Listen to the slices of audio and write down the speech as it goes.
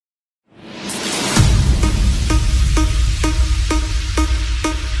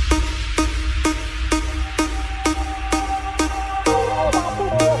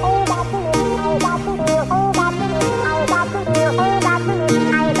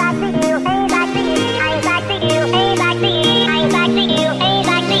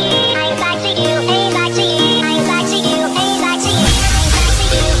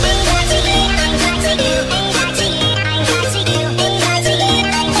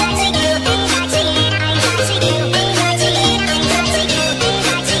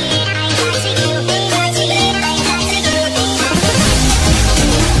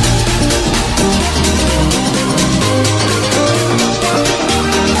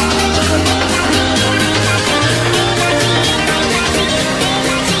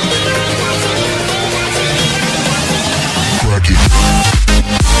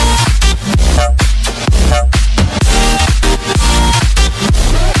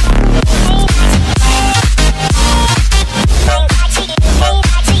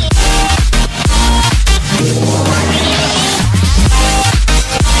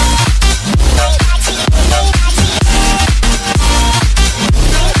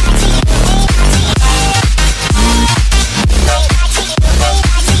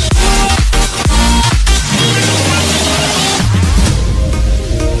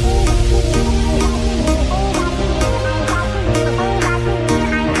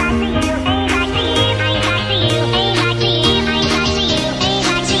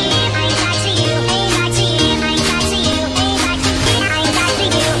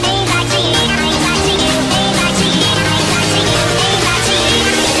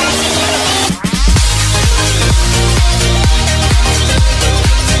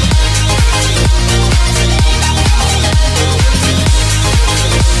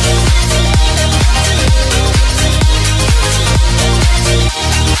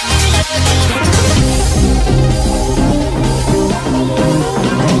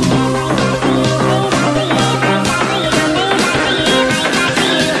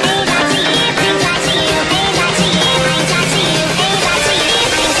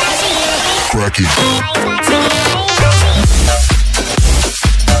cracking.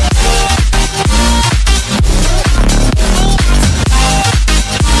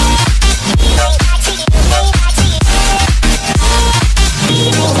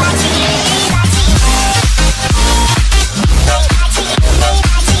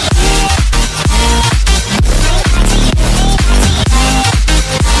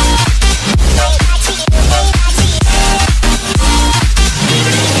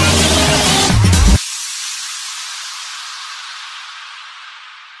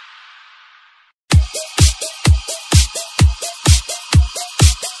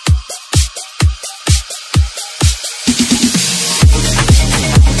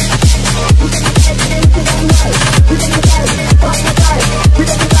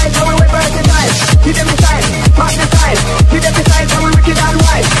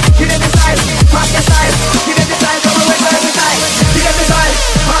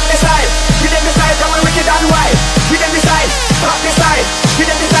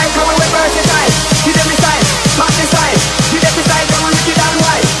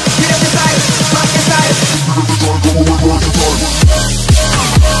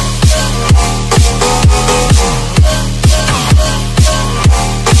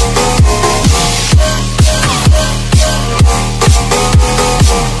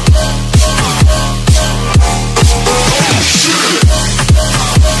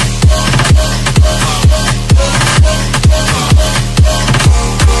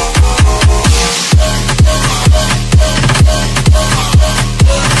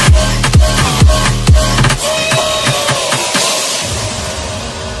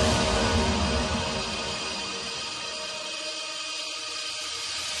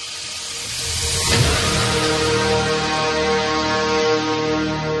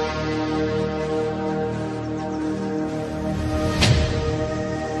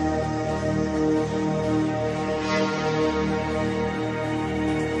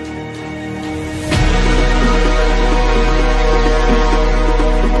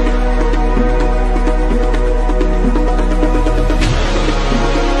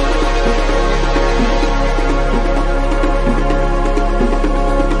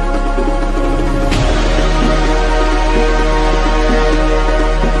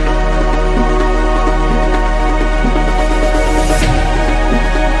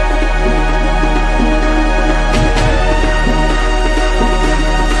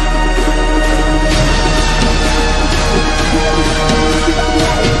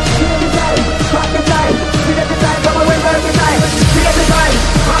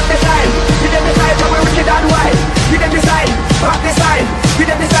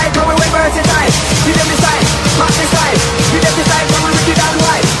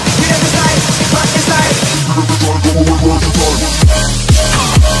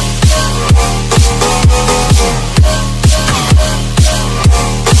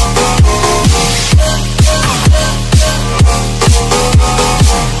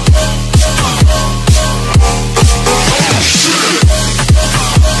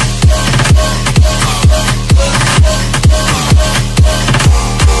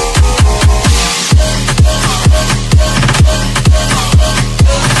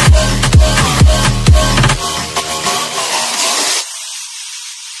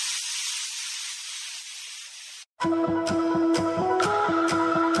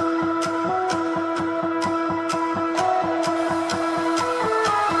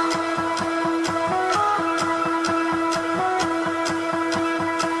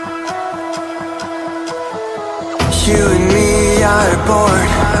 You and me are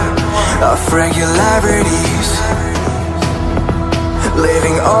bored of regularities,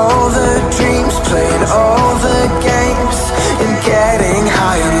 living all the dreams, playing all the games, and getting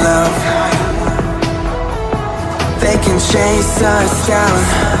high in love. They can chase us down,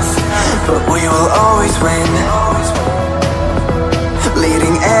 but we will always win.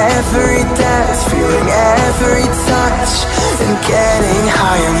 Leading every dance, feeling every touch, and getting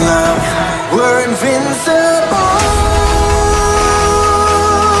high in love. We're invincible.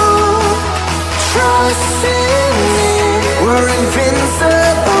 Trust in me. We're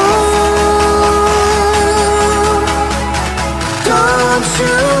invincible. Don't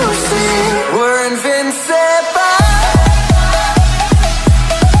you see? We're invincible.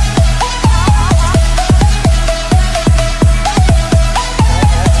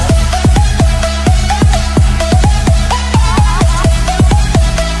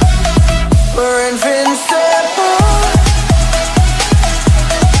 We're invincible.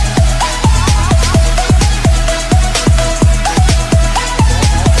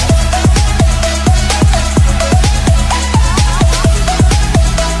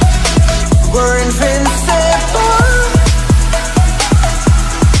 We're invincible.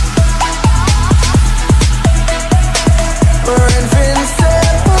 We're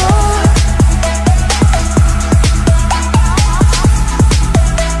invincible.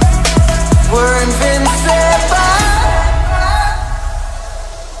 We're invincible.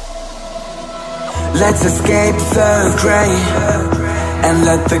 Let's escape the gray and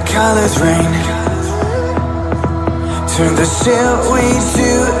let the colors rain. Turn the shit we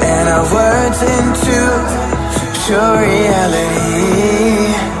do and our words into pure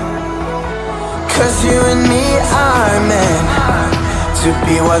reality. 'Cause you and me are meant to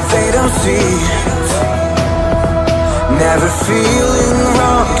be what they don't see. Never feeling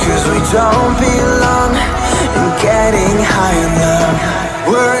wrong 'cause we don't belong. And getting high in love.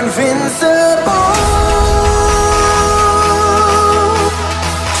 We're invincible.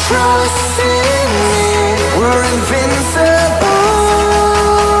 Trust in me. We're invincible.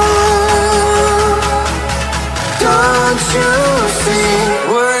 Don't you see?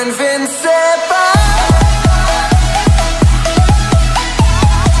 We're invincible.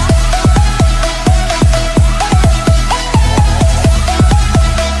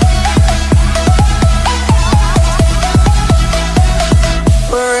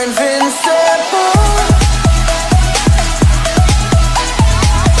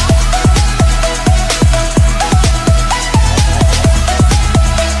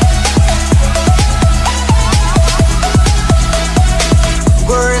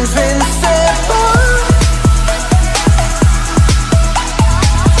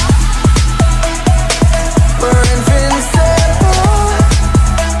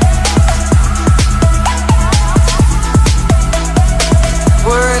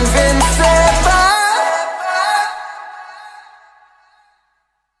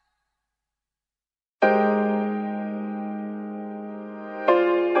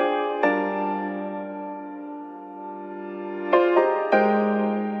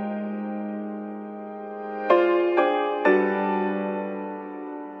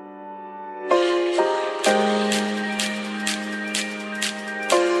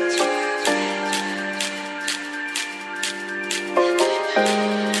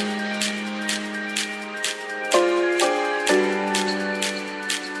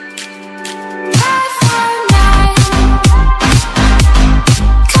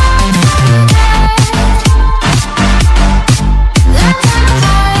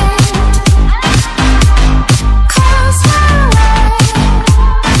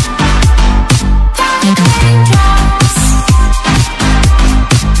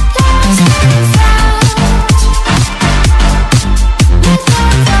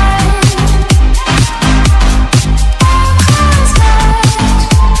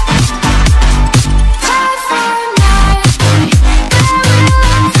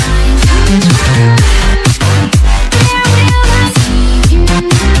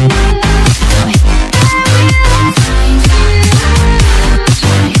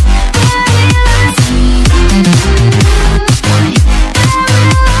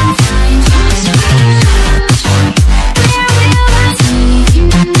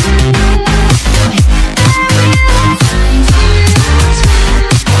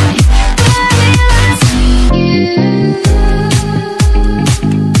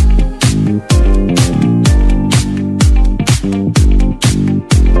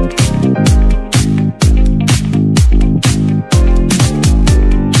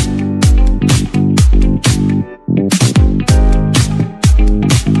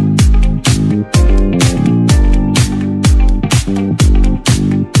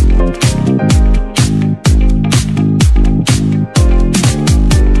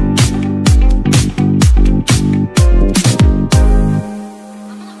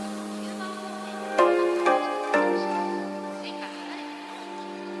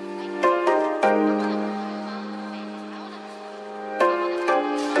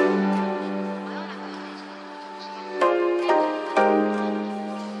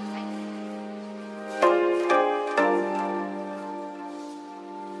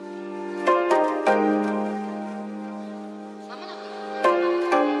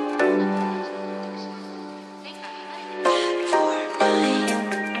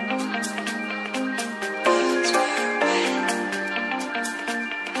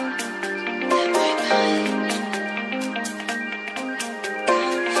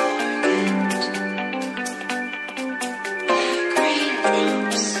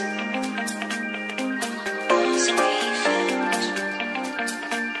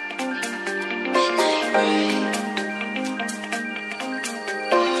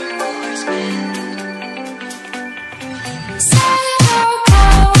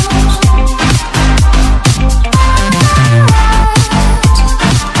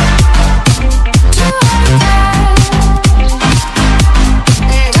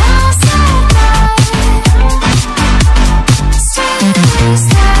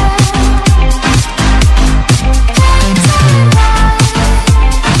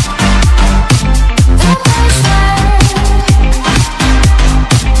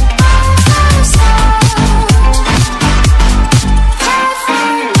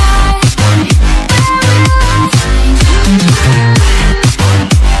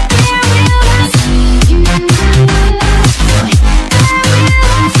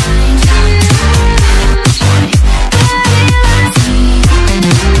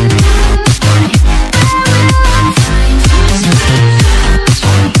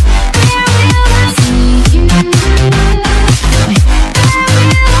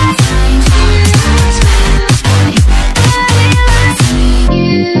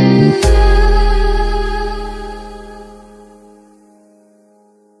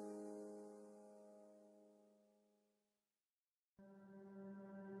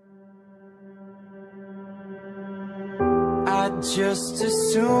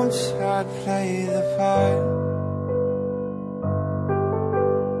 assumed I'd play the part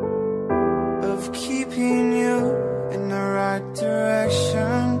of keeping you in the right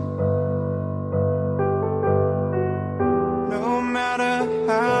direction. No matter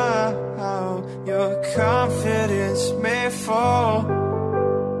how your confidence may fall,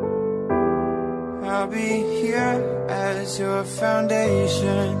 I'll be here as your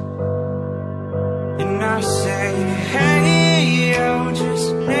foundation. And I say, hey, yo,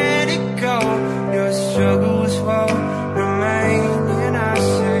 just let it go. Your struggles won't remain. And I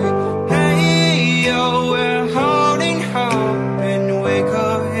say, hey, yo, we're holding hope and wake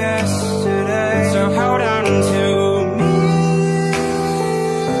up yesterday. So hold on to me.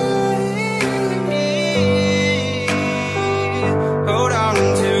 Hold on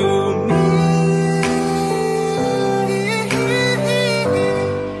to me.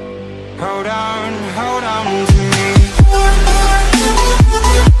 Hold on to me.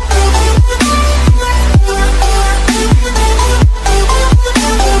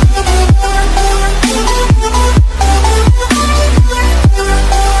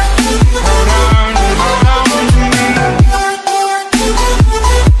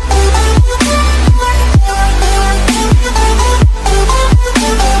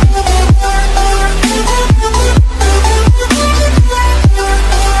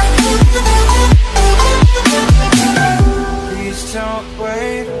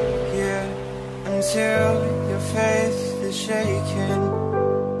 Until your faith is shaken.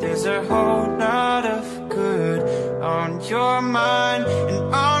 There's a whole lot of good on your mind and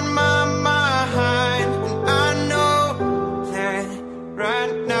on my mind. And I know that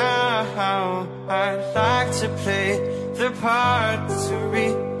right now I'd like to play the part to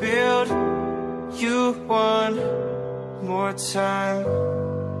rebuild you one more time.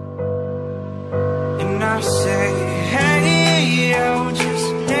 And I say, hey, yo, just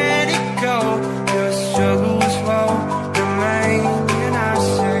let it go. Your struggles won't remain. And I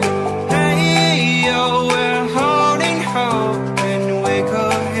say, hey, yo, we're holding hope and wake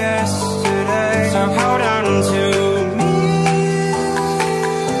up yesterday. So hold on to me.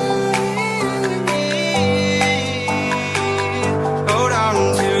 Hold on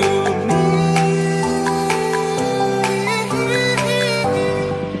to me.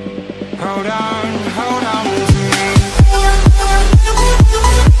 Hold on to me.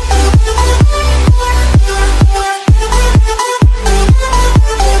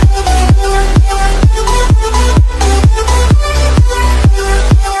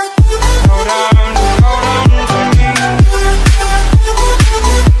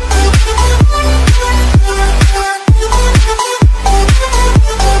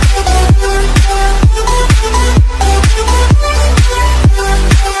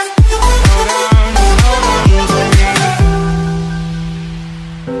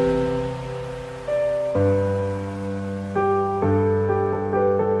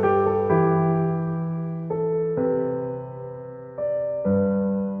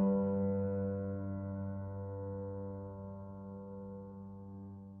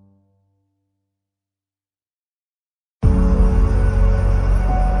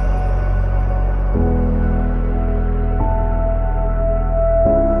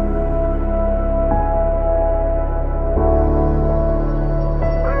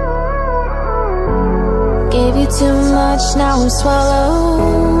 Gave you too much, now I'm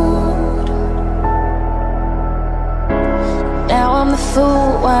swallowed. Now I'm the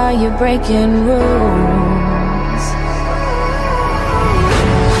fool while you're breaking rules.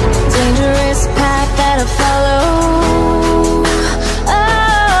 Dangerous path that I follow.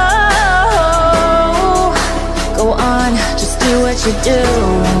 Oh, go on, just do what you do.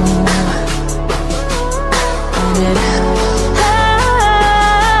 And it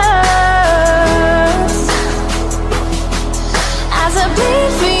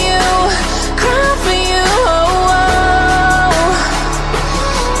bleed for you, cry for you, oh, oh.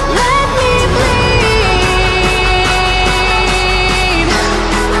 Let me bleed.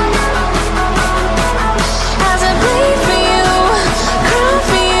 As I bleed for you, cry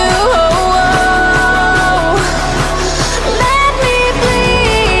for you, oh, oh. Let me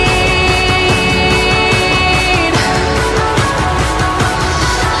bleed.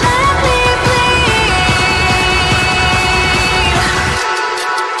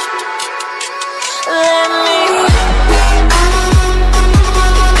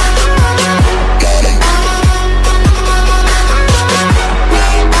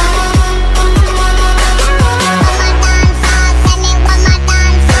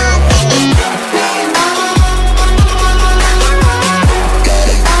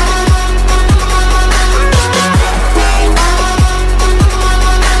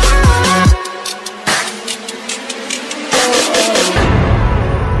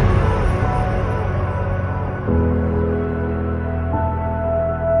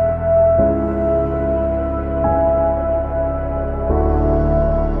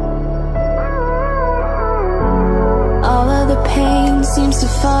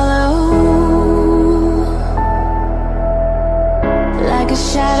 follow, like a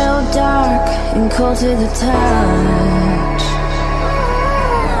shadow, dark and cold to the touch.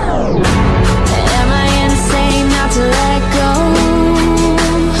 Am I insane not to let go?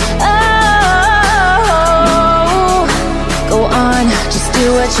 Oh, go on, just do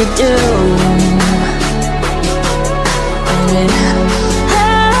what you do. And it hurts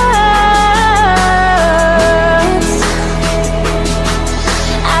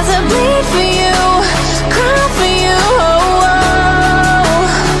as I bleed for you, cry for you.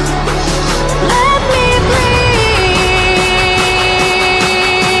 Let me bleed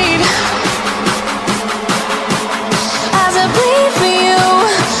as I bleed for you,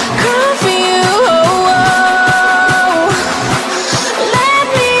 cry for you. Let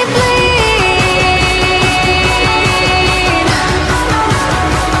me bleed.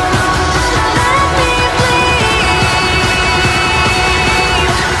 Let me bleed.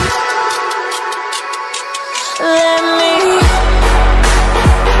 Let me.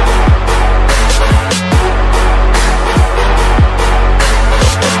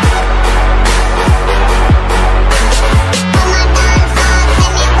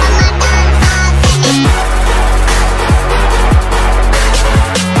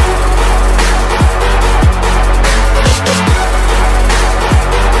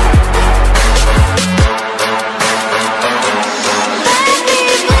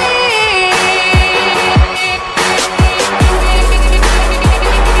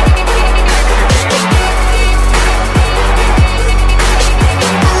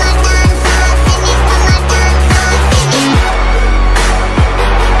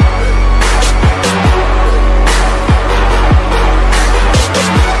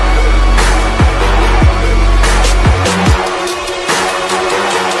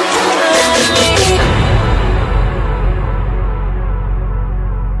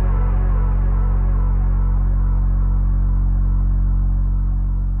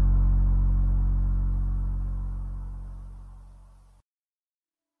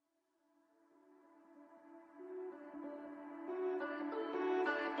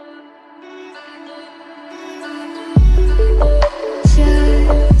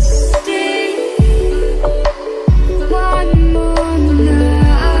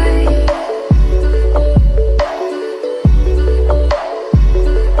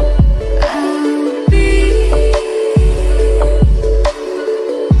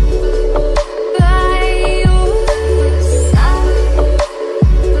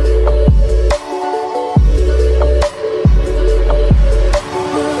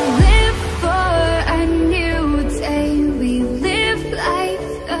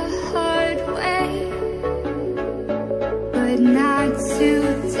 Not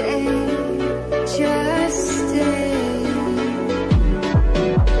today, just stay.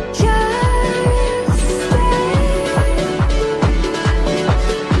 Just stay.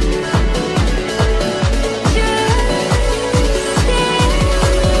 Just stay.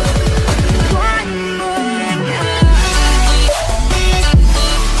 One more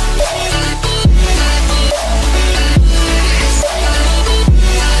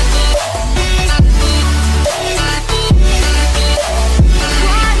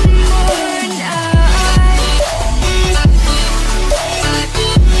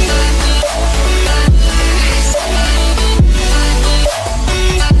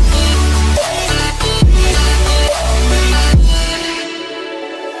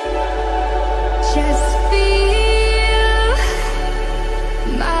just feel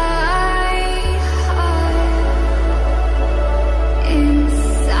my heart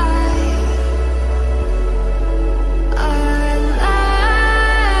inside. Our love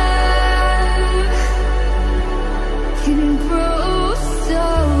can grow so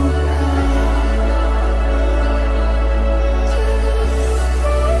bright.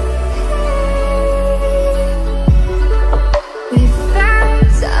 We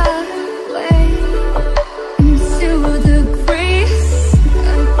found a way.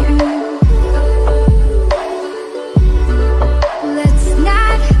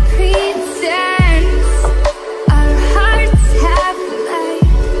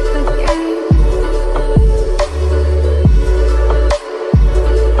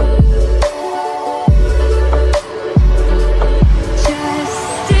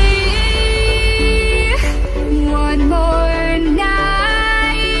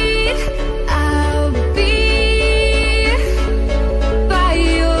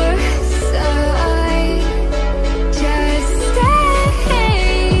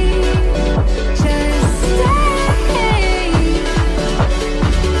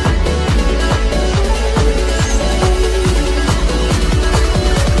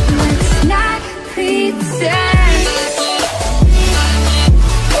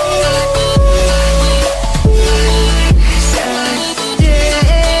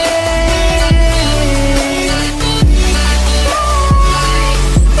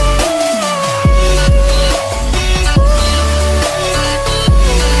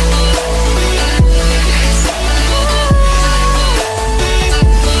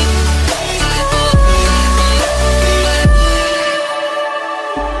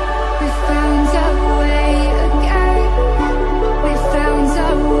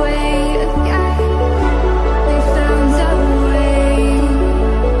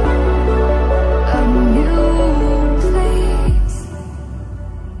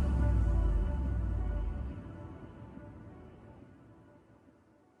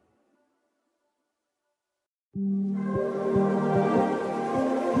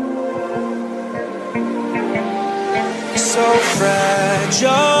 so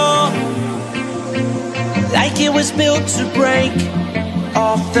fragile, like it was built to break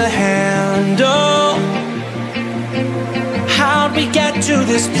off the handle. How'd we get to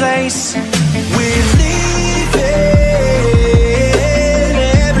this place? We're leaving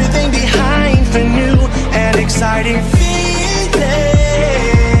everything behind for new and exciting feelings,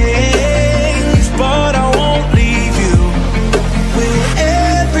 but I won't leave you. Will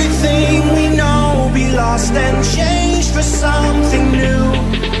everything we know be lost and changed for something new?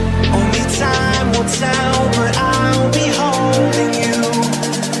 Only time will tell, but I'll be holding you.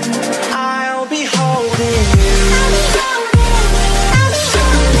 I'll be holding you.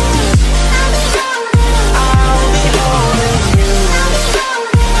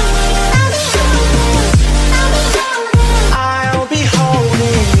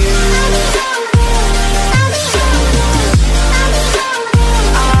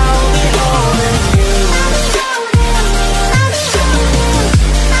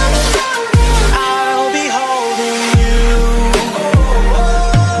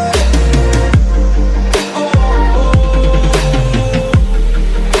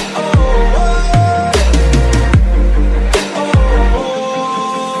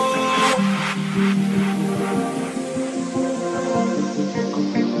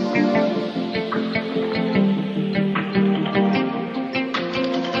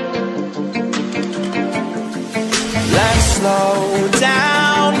 Let's slow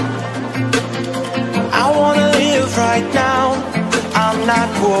down. I wanna live right now. I'm not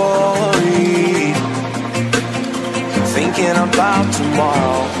worried, thinking about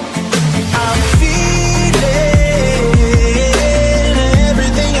tomorrow. I'm feeling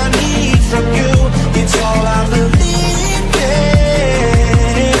everything I need from you. It's all I believe in.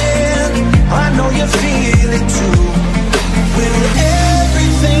 I know you feel it too. Will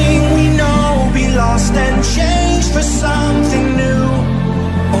everything we know be lost and changed for something new?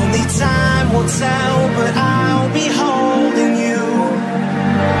 Only time will tell, but I'll be holding you.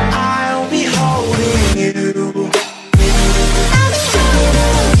 I'll be holding you.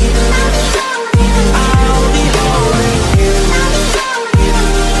 I'll be holding you.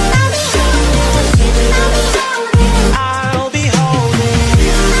 I'll be holding you.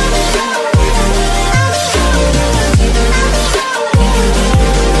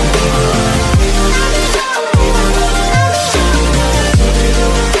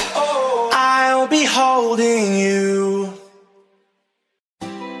 I'll be holding you.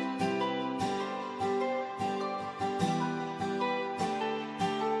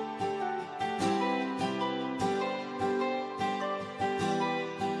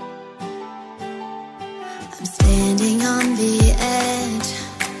 I'm standing on the edge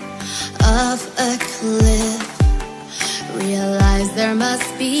of a cliff. Realize there must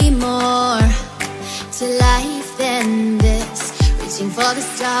be more to life than this. Reaching for the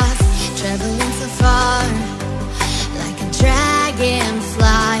stars, traveling so far, like a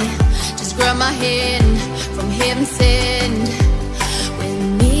dragonfly. Just grab my hand from heaven's send with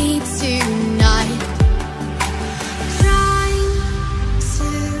me tonight. Trying to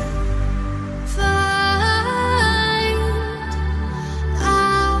find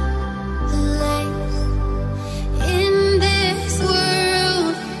our place in this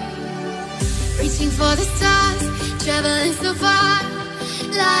world. Reaching for the stars, traveling so far,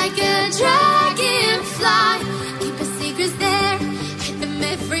 like a dragonfly. Keep our secrets there, hide them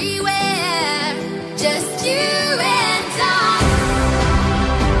everywhere. Just you and I.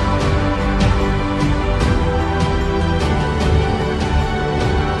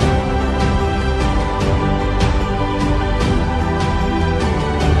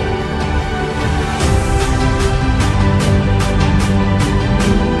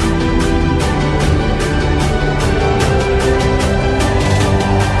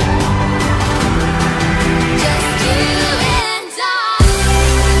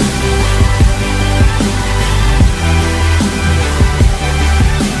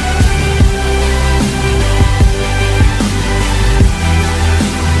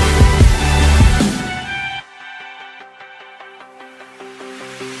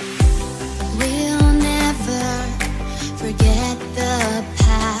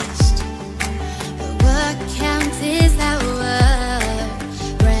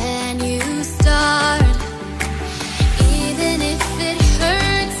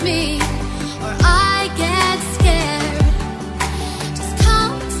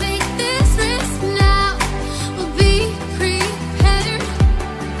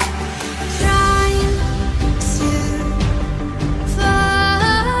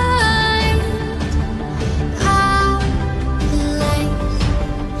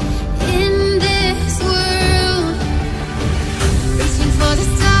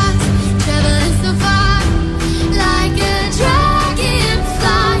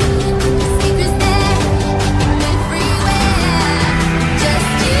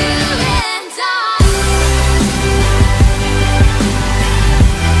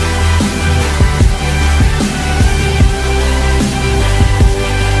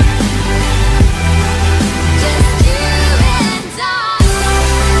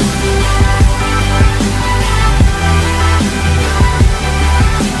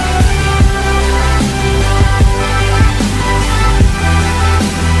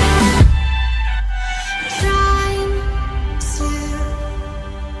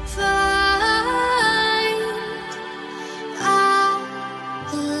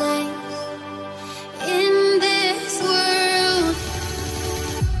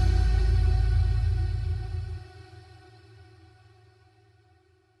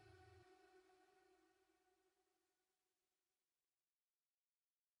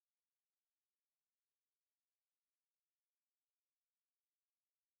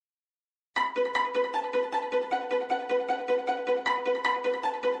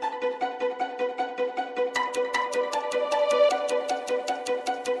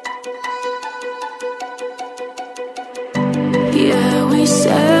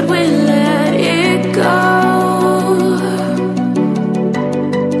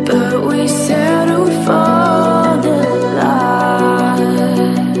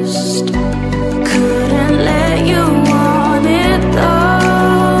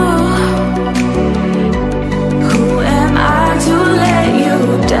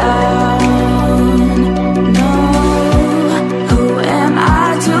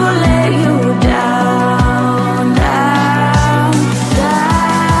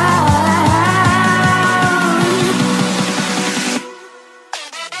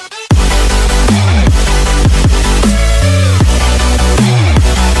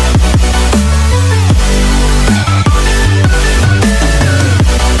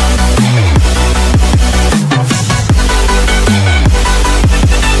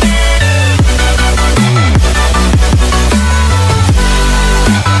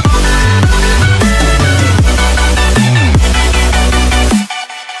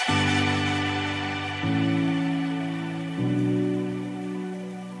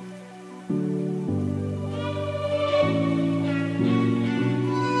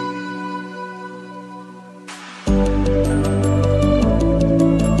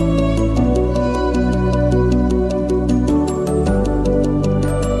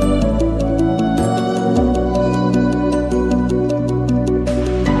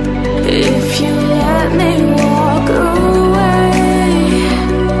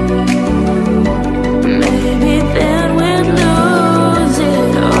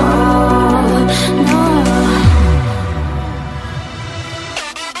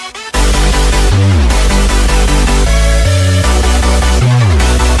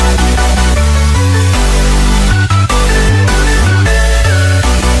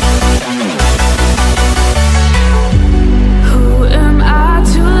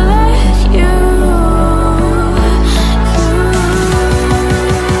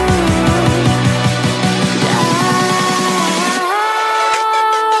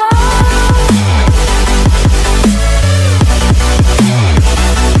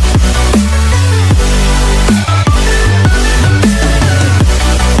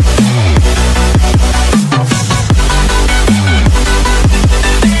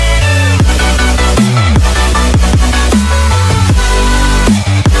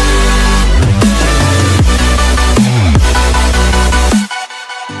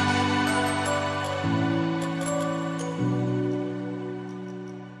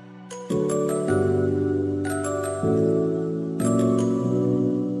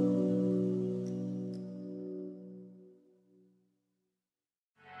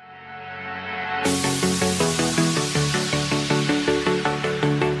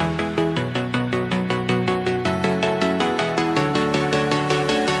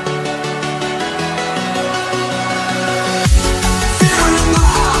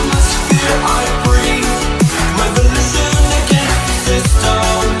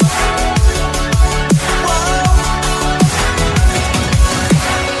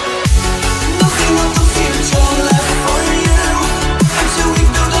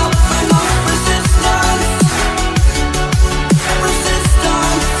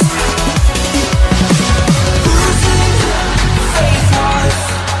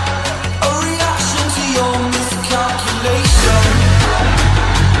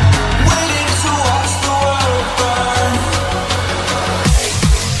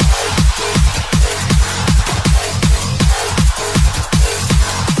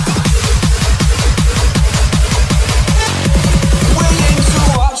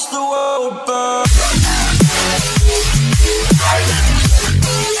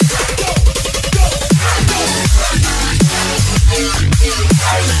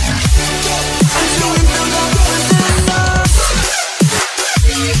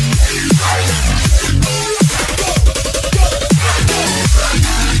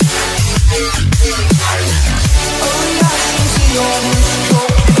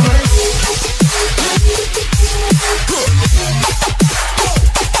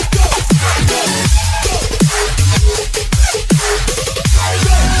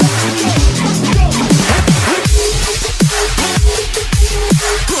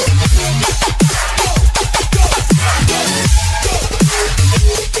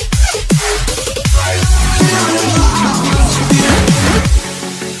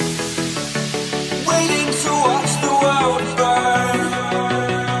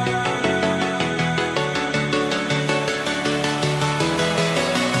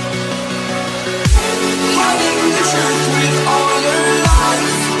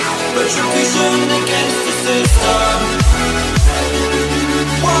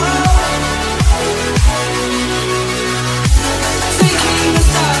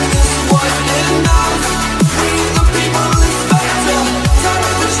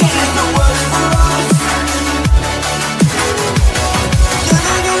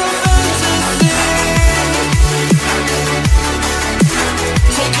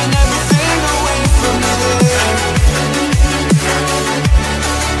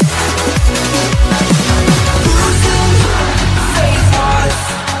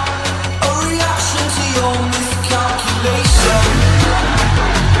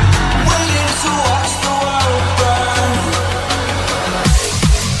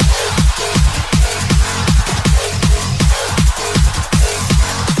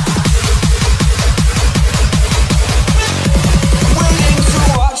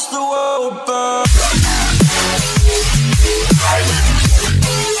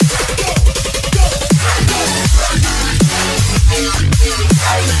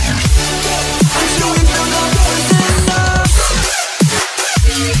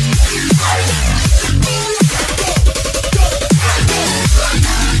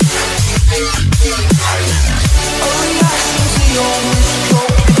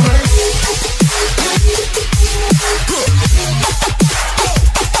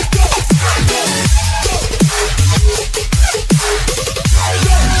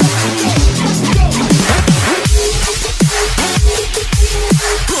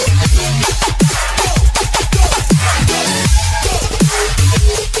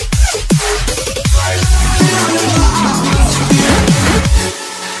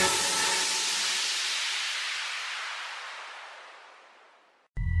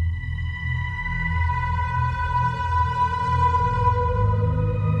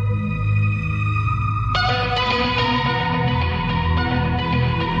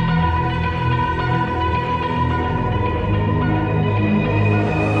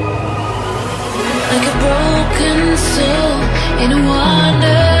 in a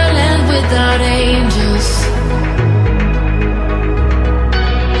wonderland without angels.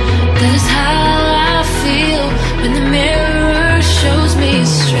 That is how I feel when the mirror shows me a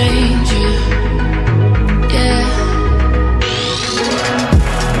stranger. Yeah.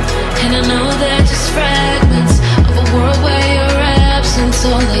 And I know they're just fragments of a world where your absence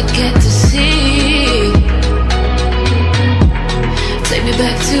all I get to see. Take me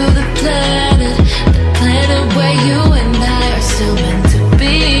back to the planet where you and I are still meant to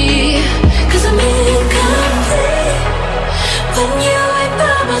be. 'Cause I'm incomplete when you ain't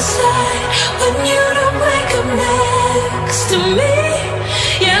by my side, when you don't wake up next to me.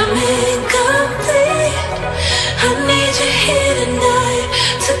 Yeah, I'm incomplete. I need you here tonight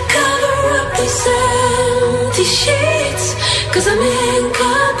to cover up these empty sheets. 'Cause I'm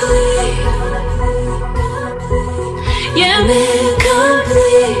incomplete. Yeah, I'm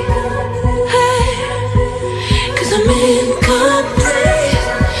incomplete. I'm incomplete.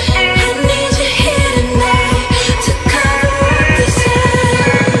 I need you here tonight to cover up these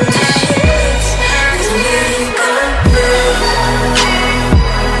empty sheets. 'Cause I'm incomplete.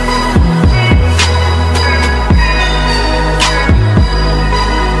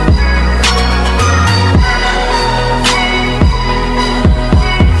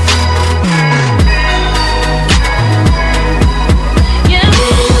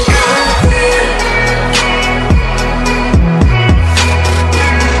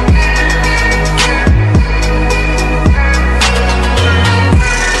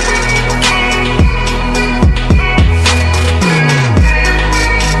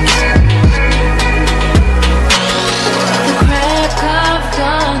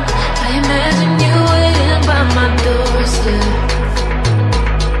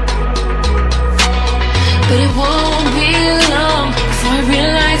 But it won't be long before I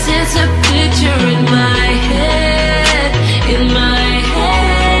realize it's a picture in my head, in my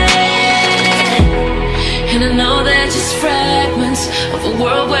head. And I know they're just fragments of a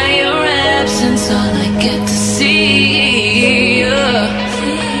world where your absence all I get to see.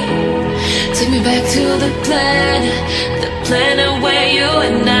 Take me back to the planet where you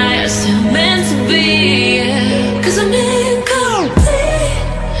and I are still meant to be. 'Cause I'm incomplete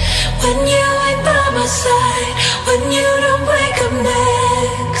when you ain't by my side, when you don't wake up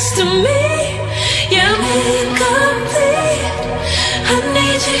next to me. Yeah, I'm incomplete. I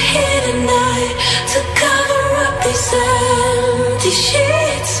need you here tonight to cover up these empty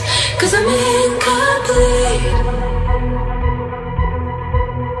sheets. 'Cause I'm incomplete.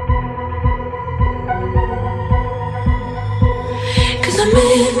 'Cause I'm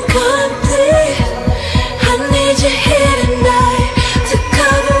incomplete. I need you here tonight to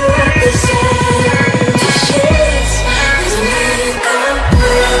cover up this empty shit.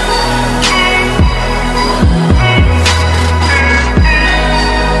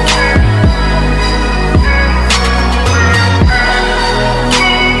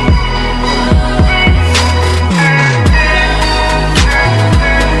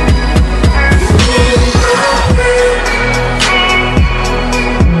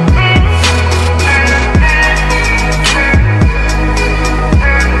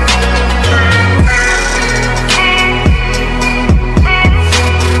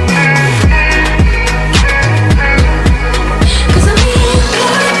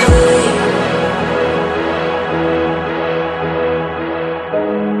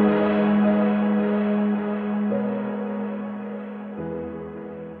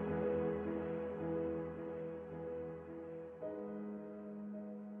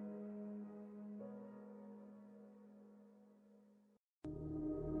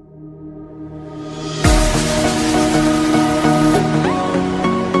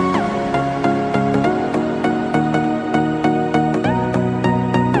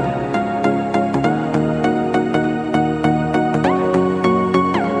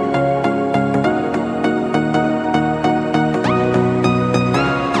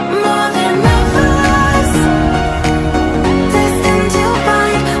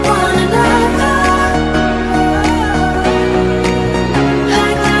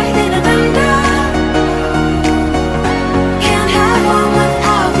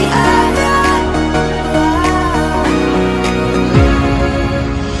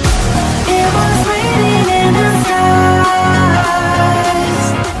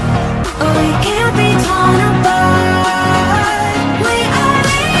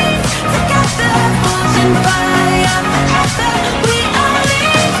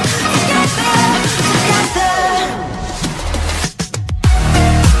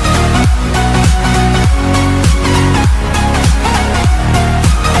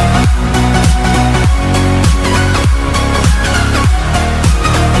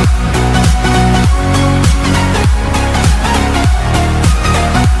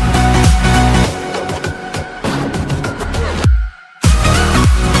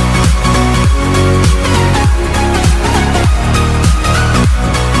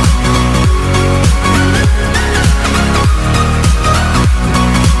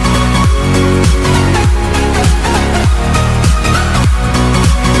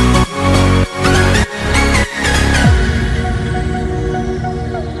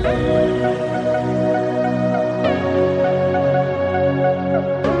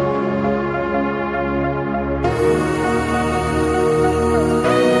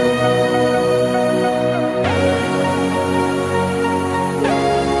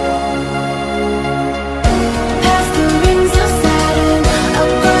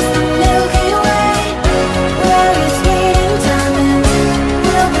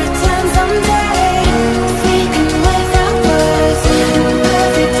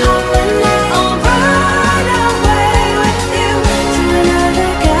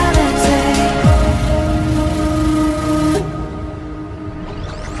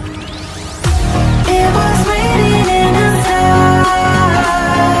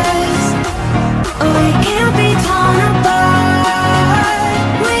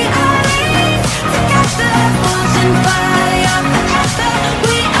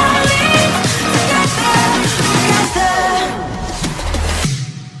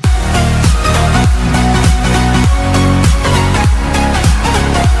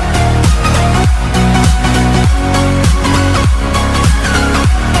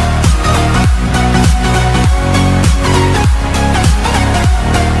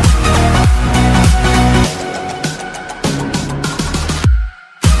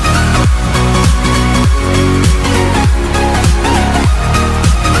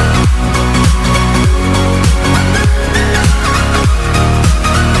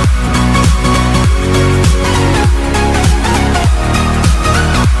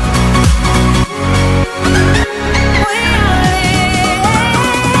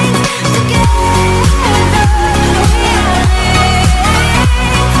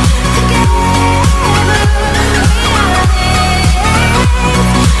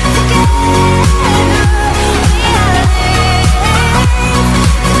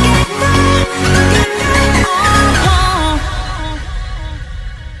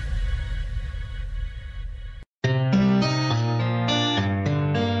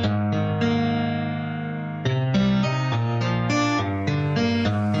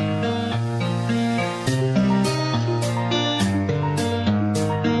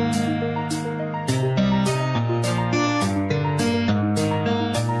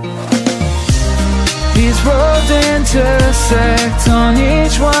 These roads intersect, on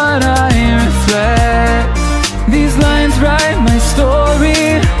each one I reflect. These lines write my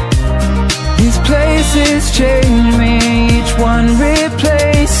story. These places change me, each one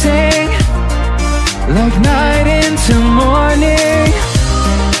replacing, like night into morning.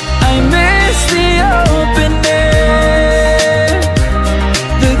 I miss the open air,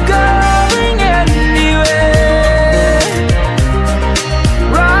 the going anywhere,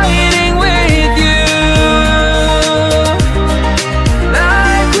 riding with you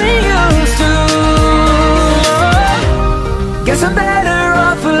like we used to. Guess I'm better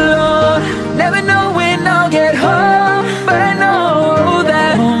off alone, never know when I'll get home, but I know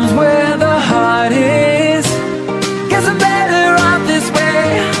that home's where the heart is. Guess I'm better off this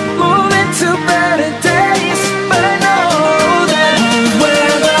way, moving to better days, but I know that home's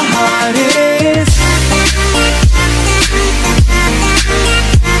where the heart is.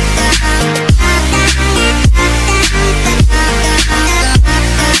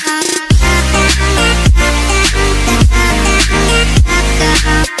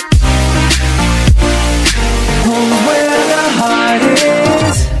 Home's where the heart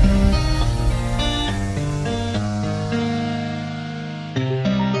is.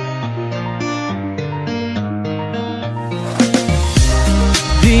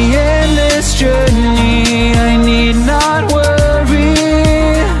 The endless journey, I need not worry,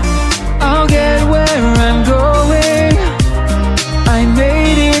 I'll get where I'm going. I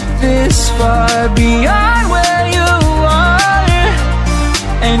made it this far, beyond where you are,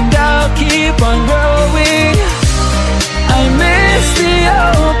 and I'll keep on growing. I miss the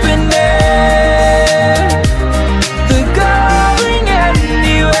open air, the going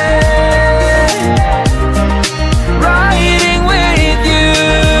anywhere, riding with you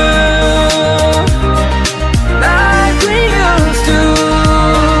like we used to.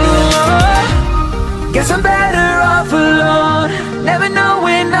 Guess I'm better off alone, never know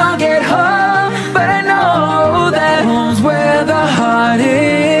when I'll get home, but I know that home's where the heart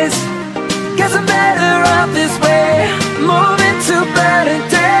is. Guess I'm better off this way, moving to better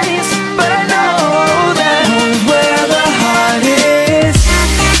days, but I know that home's where the heart is.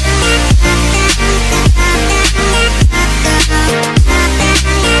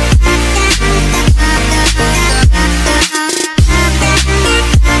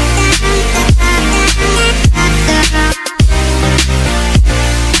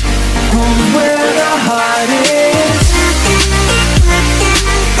 Home's where the heart is.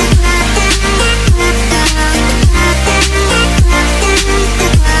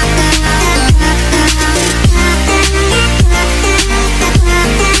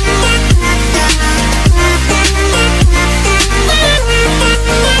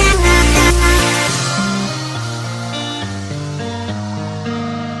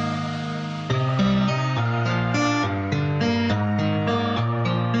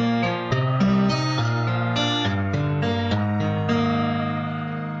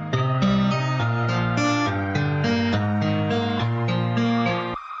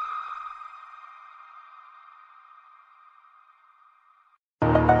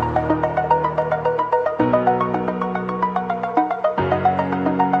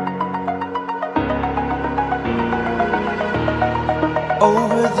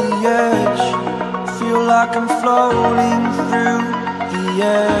 Over the edge, feel like I'm floating through the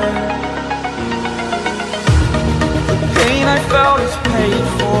air. The pain I felt is paid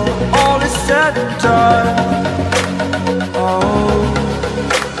for, all is said and done. Oh,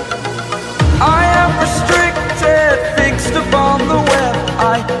 I am restricted, fixed upon the web.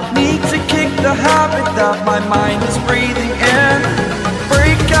 I need to kick the habit that my mind is breathing in.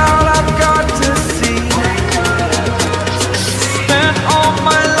 Break out, I've got to see. Spent all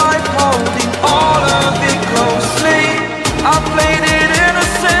my life holding all of it closely. I played it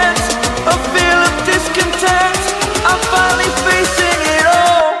innocent, a feel of discontent. I'm finally facing it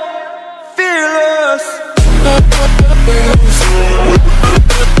all, fearless.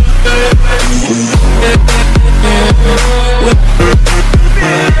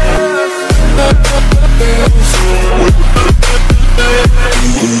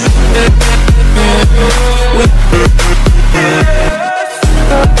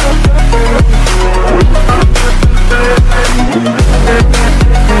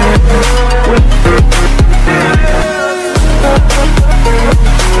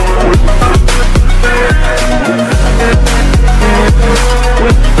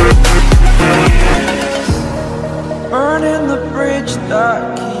 Burning the bridge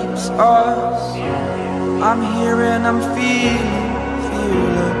that keeps us. I'm here and I'm feeling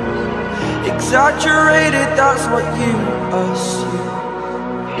fearless. Exaggerated, that's what you assume.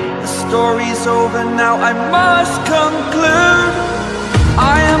 The story's over now, I must conclude.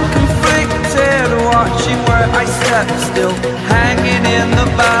 I am conflicted, watching where I step still, hanging in the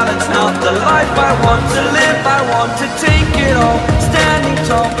balance. Not the life I want to live, I want to take it all, standing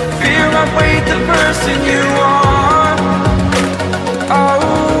tall. Fear I've weighed the person you are.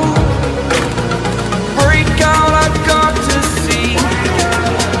 Oh, break out, I've got to see.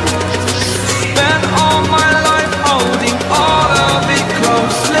 Spent all my life holding all of it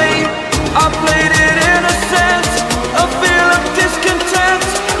closely. I played it in a sense, a feel of discontent.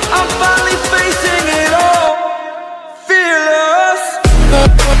 I'm finally facing it all, fearless.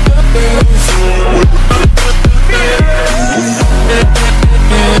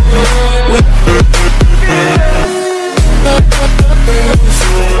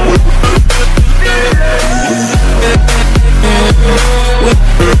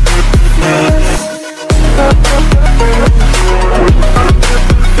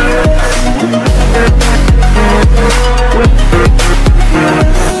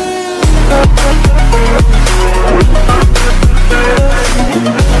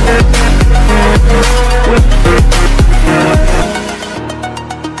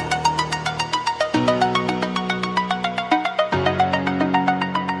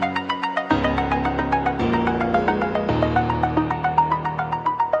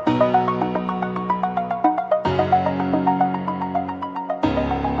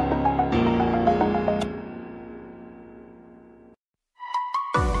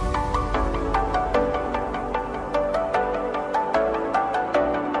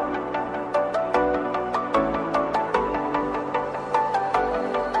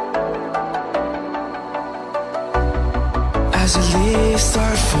 As the leaves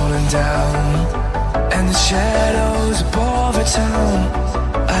start falling down and the shadows above the town,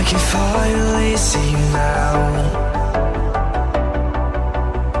 I can finally see you now.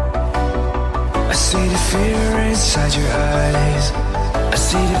 I see the fear inside your eyes, I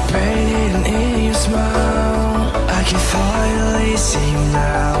see the pain in your smile. I can finally see you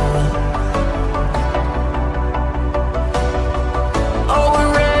now.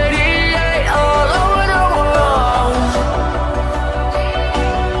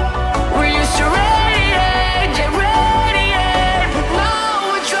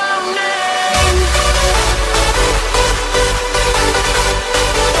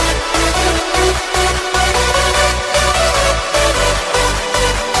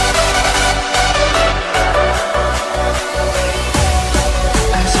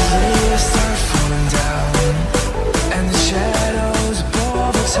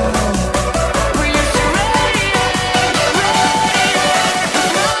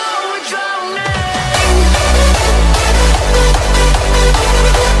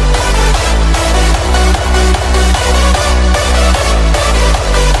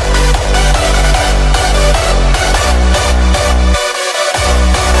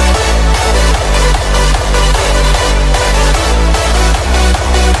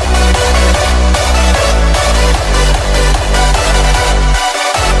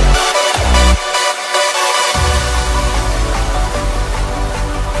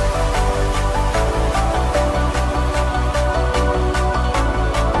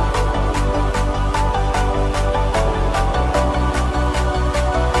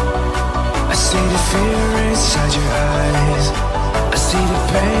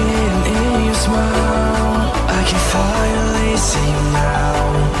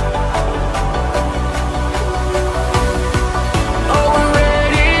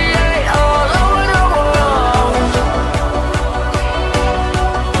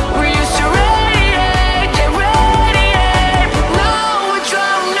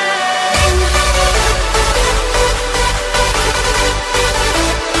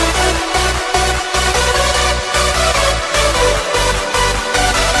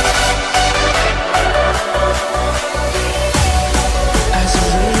 As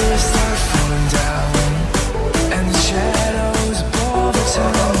the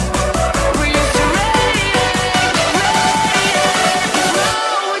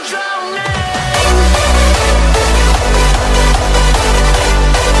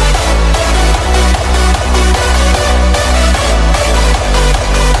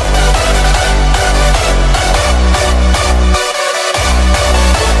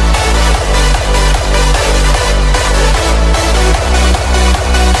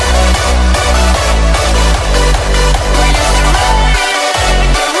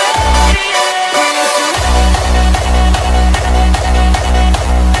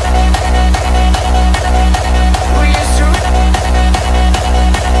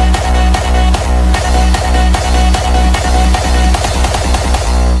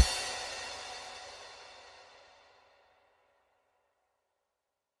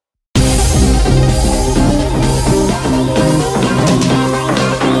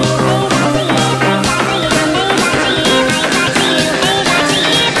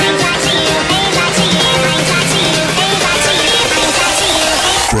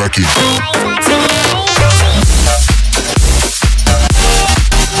back in.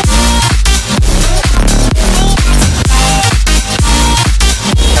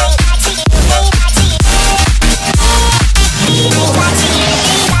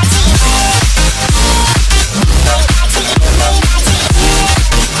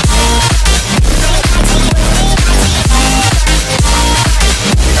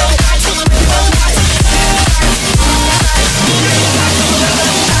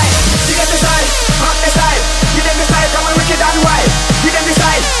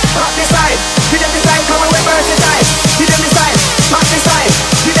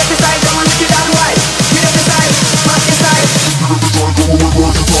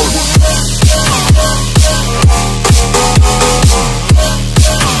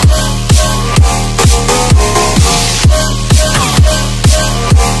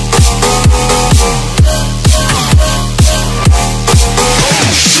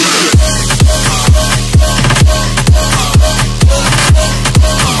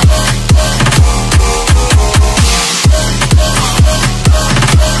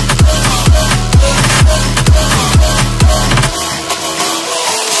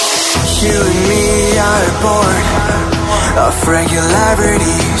 You and me are born of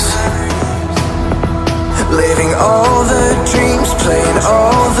regularities, living all the dreams, playing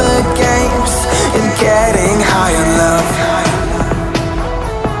all the games, and getting high on love.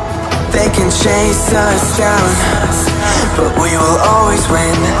 They can chase us down, but we will always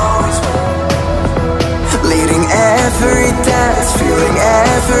win. Leading every dance, feeling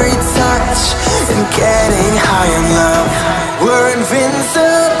every touch, and getting high on love. We're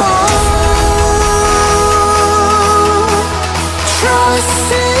invincible.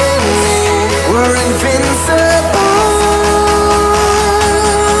 Trust in me, we're invincible.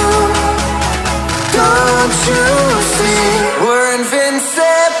 Don't you see, we're invincible.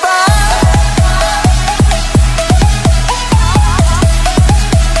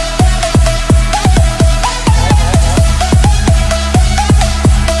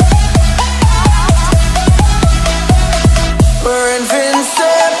 We're invincible.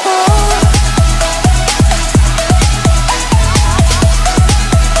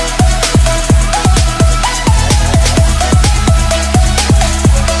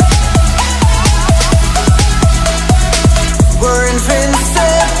 We're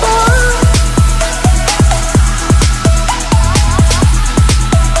invincible.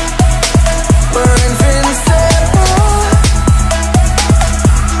 We're invincible.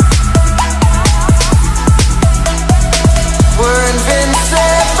 We're invincible.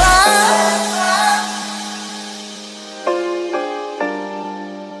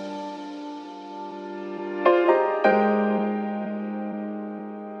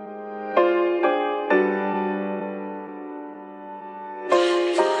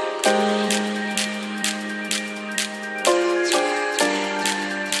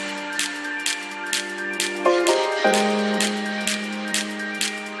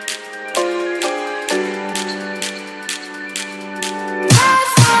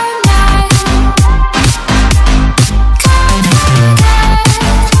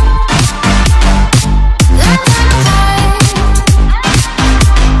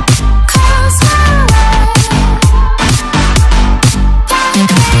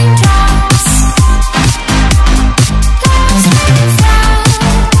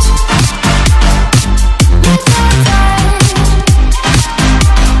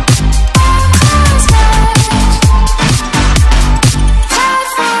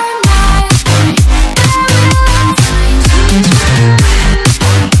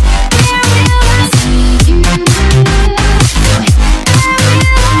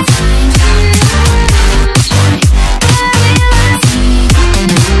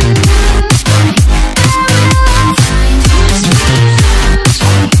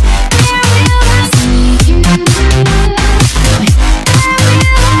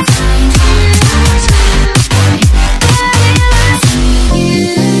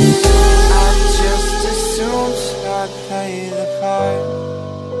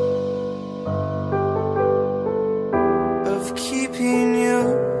 Keeping you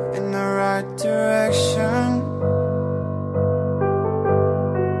in the right direction,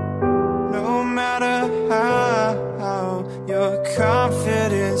 no matter how your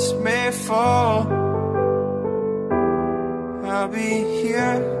confidence may fall. I'll be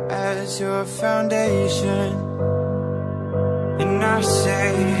here as your foundation, and I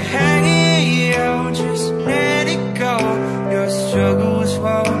say, hey, yo, just let it go. Your struggles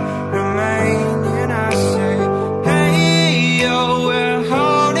won't remain, and I say, hey, yo, we're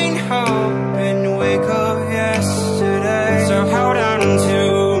holding hope and wake up yesterday. So hold on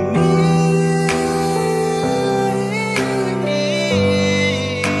to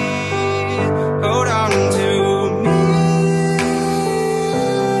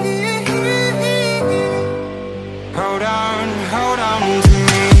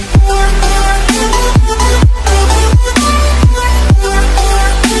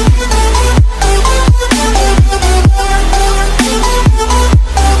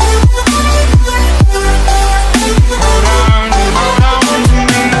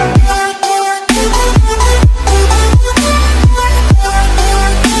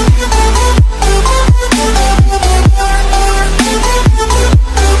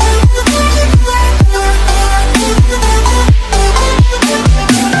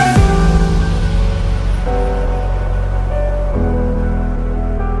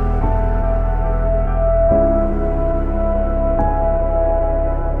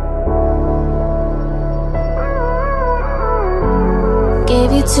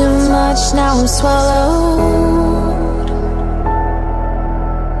you too much, now I'm swallowed.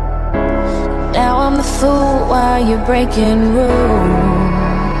 Now I'm the fool while you're breaking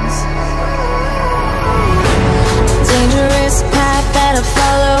rules. Dangerous path that I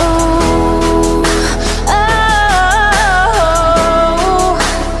follow. Oh,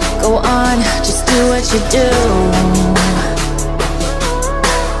 go on, just do what you do.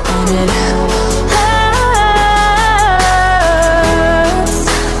 And it hurts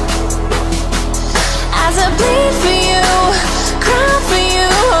as I bleed for you, cry for you.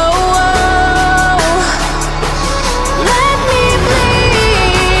 Oh, oh. Let me bleed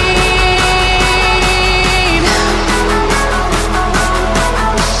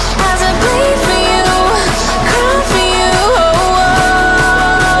as I bleed for you, cry for you. Oh, oh.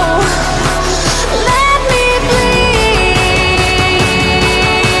 Let me bleed.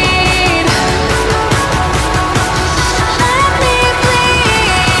 Let me bleed.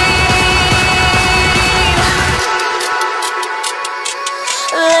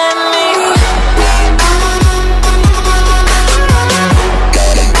 Let me.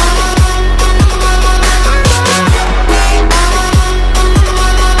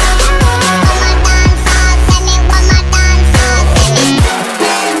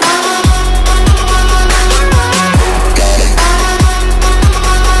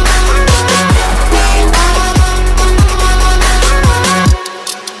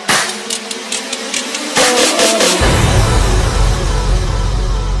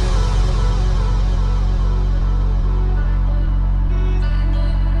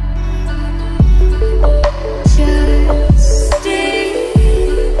 Just stay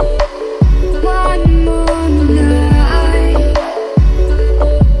one more night.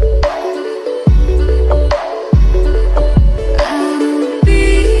 I'll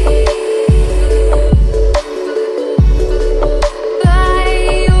be by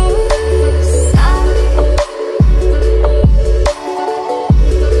your side.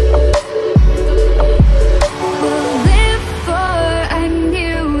 We'll live for a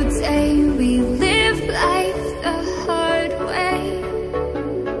new day. We live life the hard way,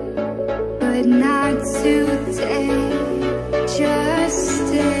 but not today. Just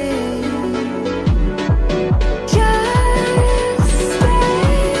stay. Just stay.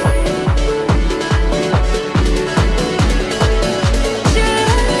 Just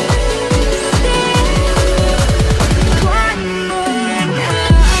stay. One more night.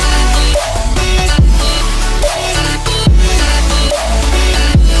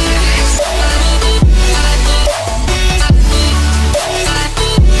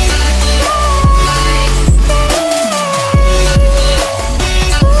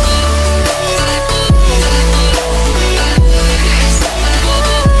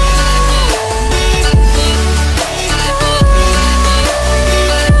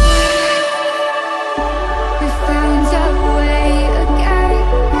 We found our way again.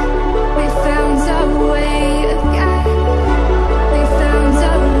 We found our way again. We found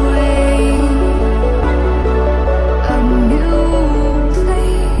our way. A new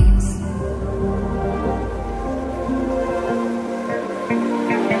place.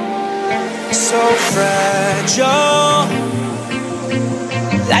 So fragile,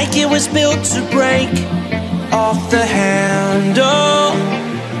 like it was built to break off the handle.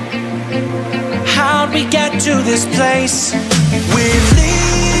 How'd we get to this place? We're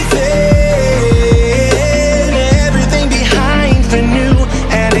leaving everything behind for new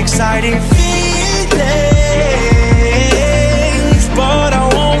and exciting feelings, but I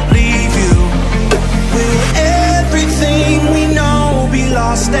won't leave you. Will everything we know be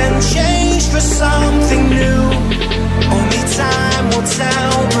lost and changed for something new? Only time will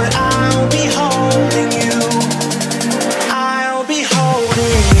tell, but I'll be holding you. I'll be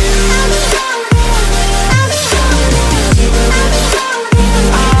holding you.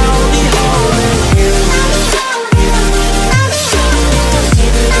 I'll be holding you.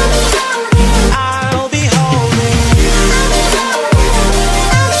 I'll be holding you. I'll be holding you.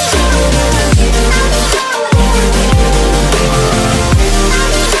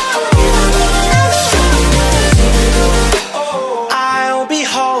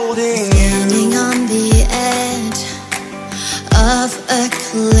 Standing on the edge of a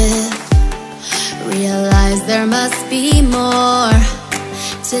cliff, realize there must be more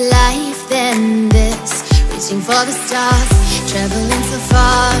to life than this. Reaching for the stars, traveling so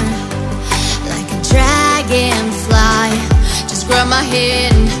far, like a dragonfly. Just grab my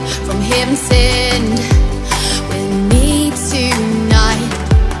hand from heaven sent with me tonight.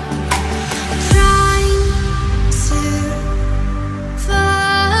 Trying to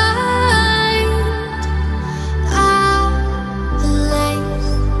find our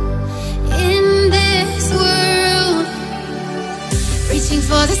place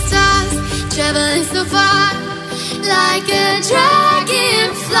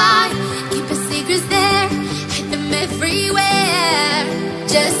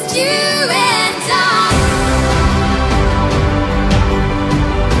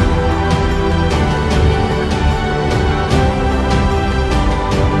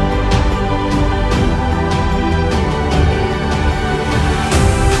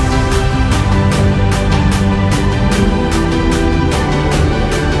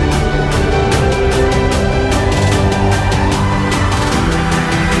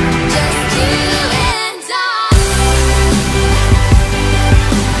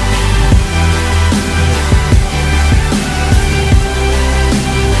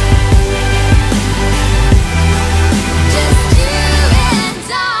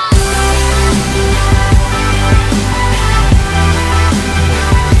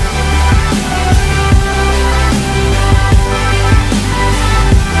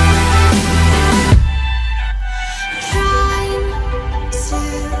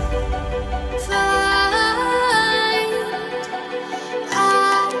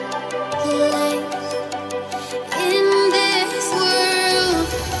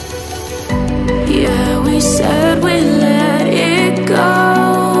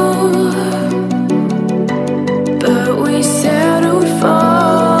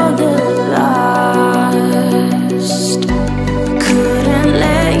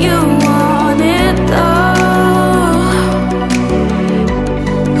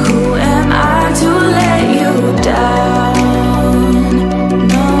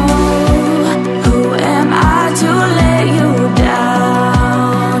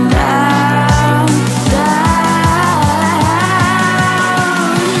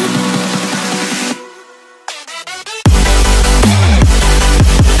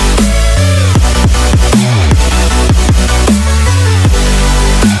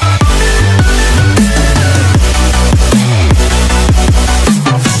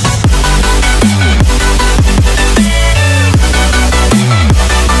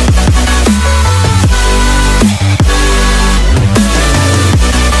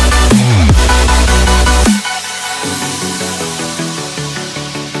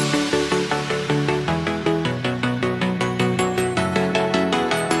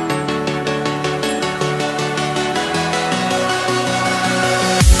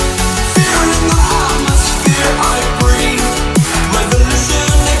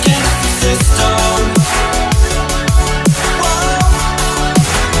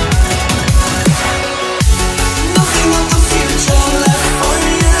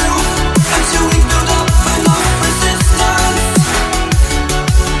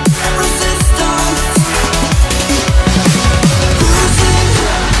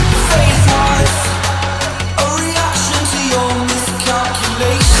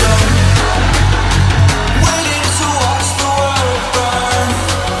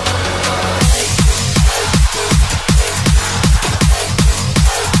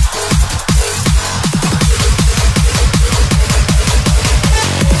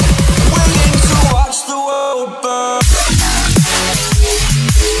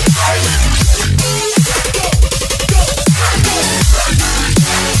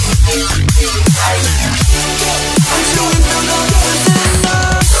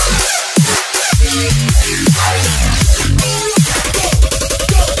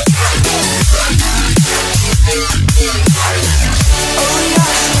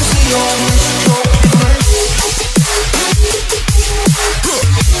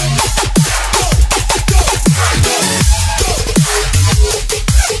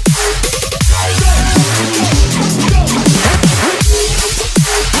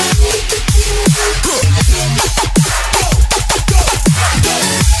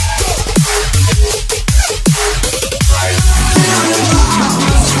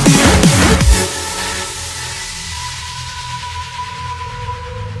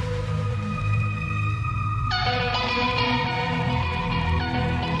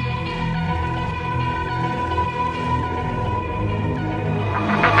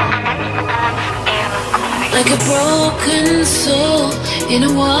like a broken soul in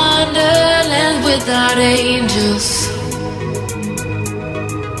a wonderland without angels.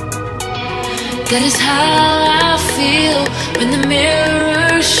 That is how I feel when the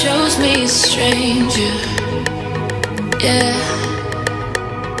mirror shows me a stranger. Yeah.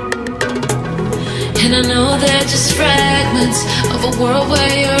 And I know they're just fragments of a world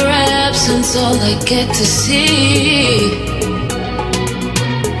where your absence all I get to see.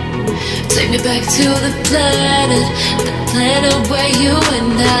 Take me back to the planet where you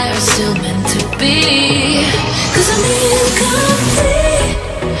and I are still meant to be. 'Cause I'm incomplete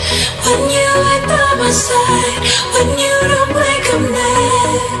when you ain't by my side, when you don't wake up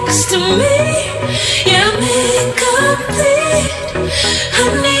next to me. Yeah, I'm incomplete. I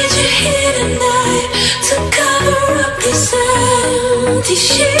need you here tonight to cover up these empty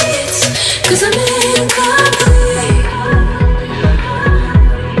sheets. 'Cause I'm incomplete.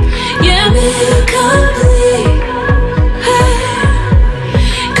 Yeah, I'm incomplete. Hey,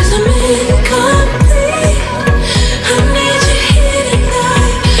 'cause I'm incomplete. I need you here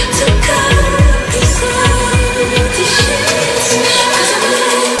tonight to cover up these empty sheets. 'Cause I'm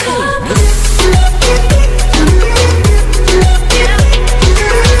incomplete.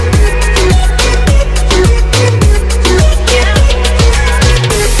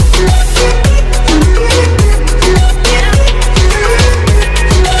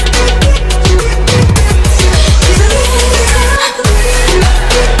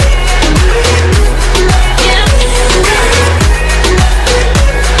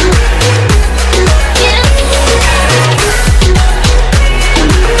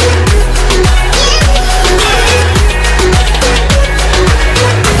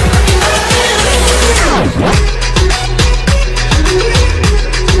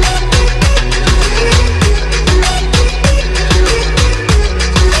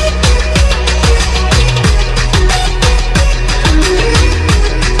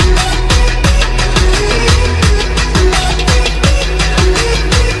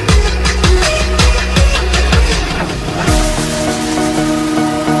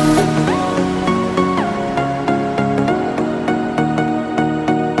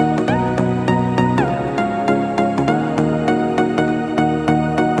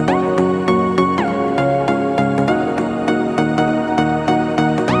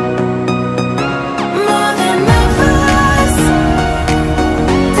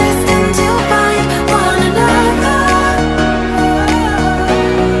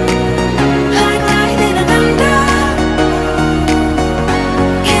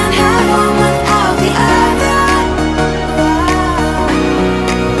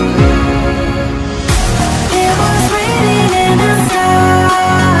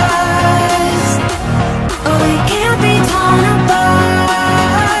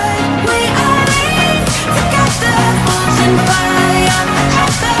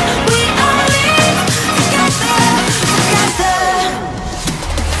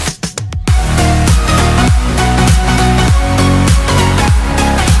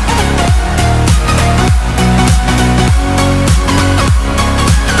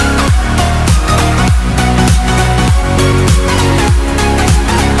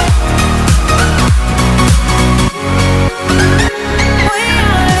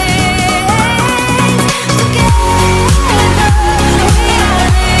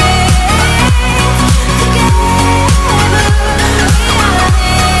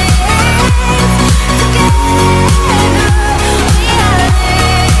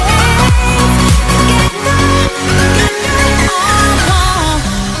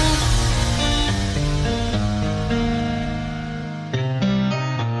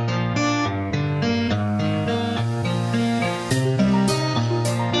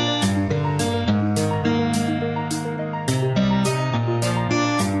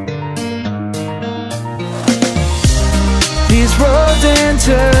 These roads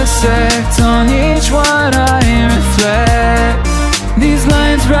intersect, on each one I reflect. These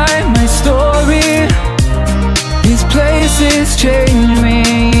lines write my story. These places change me,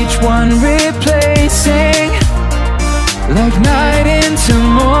 each one replacing, like night into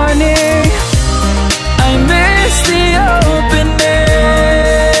morning. I miss the open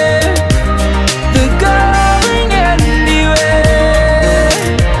air, the going anywhere,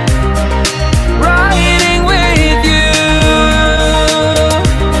 riding with you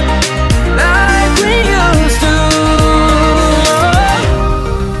like we used to.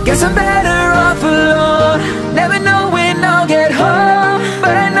 Guess I'm better off alone, never know when I'll get home,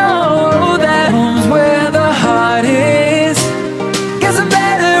 but I know that home's where the heart is. Guess I'm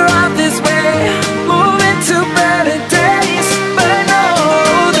better off this way, moving to better days, but I know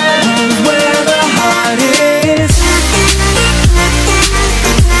that home's where the heart is.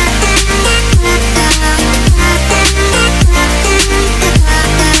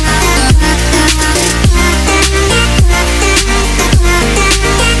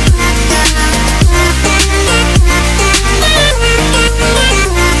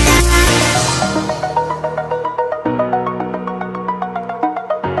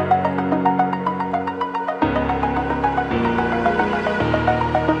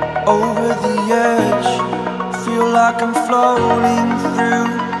 over the edge. Feel like I'm floating through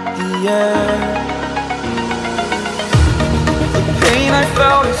the air. The pain I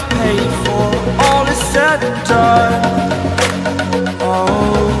felt is paid for, all is said and done.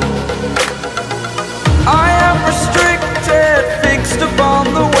 Oh, I am restricted, fixed upon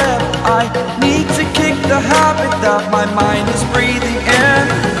the web. I need to kick the habit that my mind is breathing in.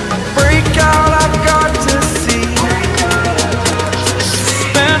 Break out, I've got to see.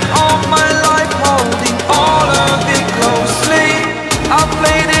 Spent all my life holding all of it closely. I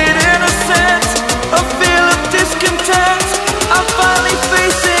played it innocent, a feel of discontent. I'm finally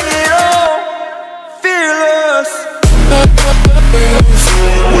facing it all, fearless.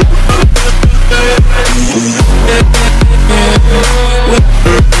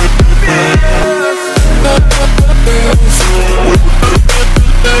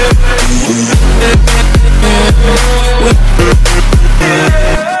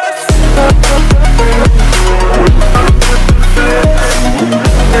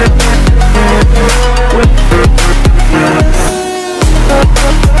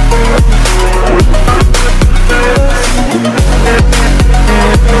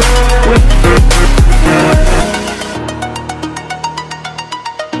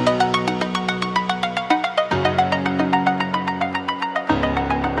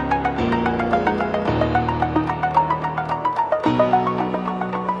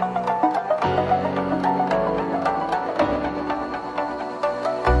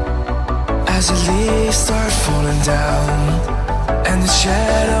 As the leaves start falling down and the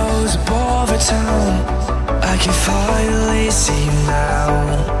shadows above the town, I can finally see you now.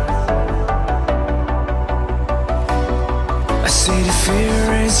 I see the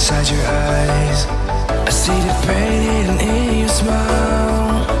fear inside your eyes, I see the pain hidden in your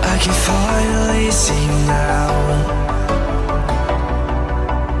smile. I can finally see you now.